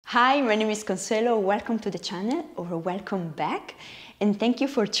Hi, my name is Consuelo. Welcome to the channel, or welcome back. And thank you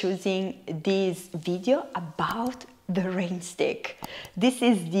for choosing this video about the Rainstick. This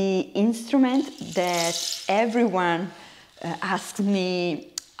is the instrument that everyone asks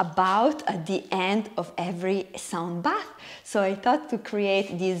me about at the end of every sound bath. So I thought to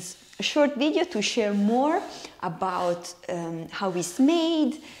create this short video to share more about how it's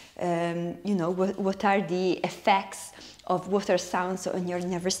made, what are the effects of water sounds on your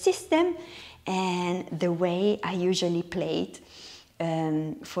nervous system, and the way I usually play it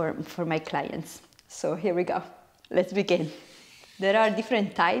for my clients. So here we go. Let's begin. There are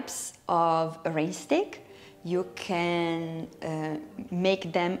different types of Rainstick. You can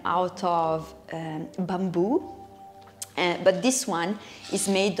make them out of bamboo, but this one is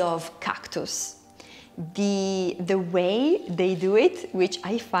made of cactus. The way they do it, which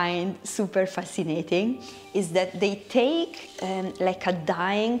I find super fascinating, is that they take like a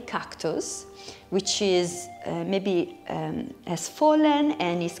dying cactus, which is maybe has fallen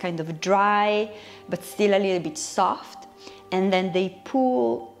and is kind of dry, but still a little bit soft, and then they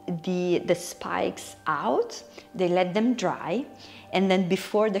pull the spikes out, they let them dry, and then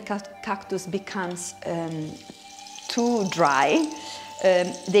before the cactus becomes too dry,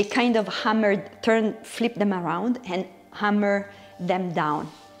 they kind of flip them around and hammer them down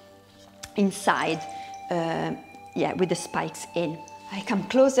inside, with the spikes in. I come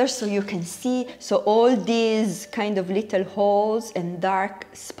closer so you can see. So all these kind of little holes and dark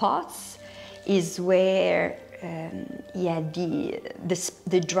spots is where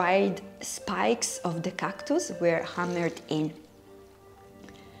the dried spikes of the cactus were hammered in.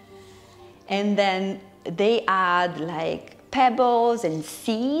 And then they add like pebbles and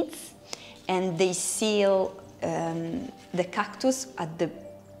seeds, and they seal the cactus at the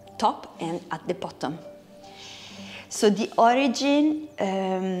top and at the bottom. So the origin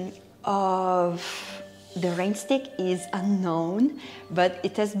of the Rainstick is unknown, but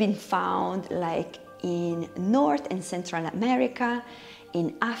it has been found like in North and Central America,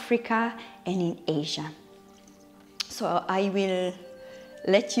 in Africa, and in Asia. So I will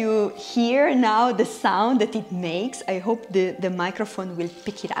let you hear now the sound that it makes. I hope the microphone will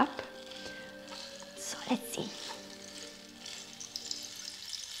pick it up. So let's see.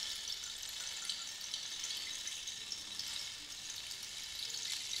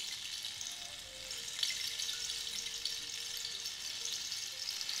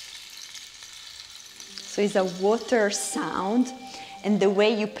 So it's a water sound, and the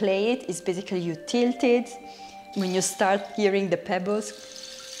way you play it is basically you tilt it when you start hearing the pebbles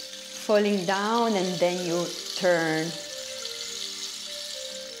falling down, and then you turn.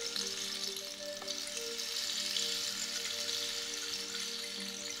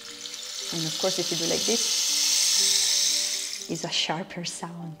 And of course, if you do like this, it's a sharper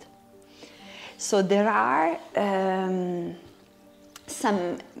sound. So there are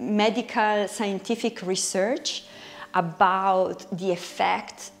some medical scientific research about the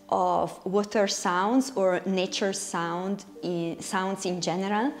effect of water sounds or nature sounds in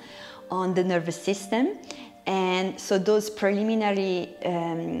general on the nervous system. And so those preliminary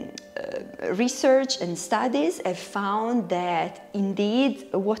research and studies have found that indeed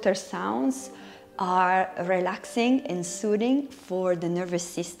water sounds are relaxing and soothing for the nervous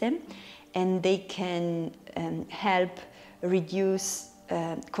system, and they can help reduce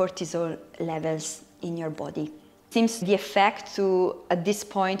cortisol levels in your body. Seems the effect at this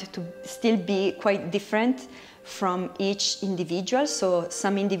point to still be quite different from each individual. So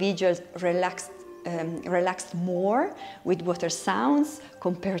some individuals relaxed more with water sounds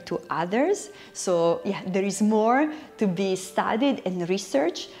compared to others. So yeah, there is more to be studied and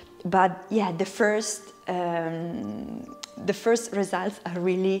researched, but yeah, the first results are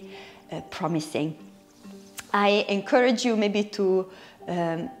really promising. I encourage you maybe to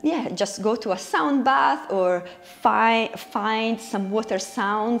just go to a sound bath or find some water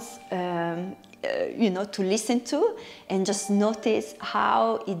sounds to listen to, and just notice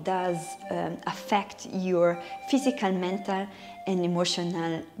how it does affect your physical, mental, and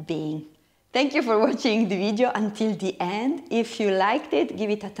emotional being. Thank you for watching the video until the end. If you liked it, give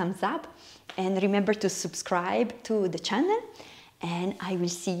it a thumbs up, and remember to subscribe to the channel, and I will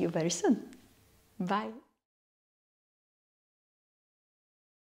see you very soon. Bye.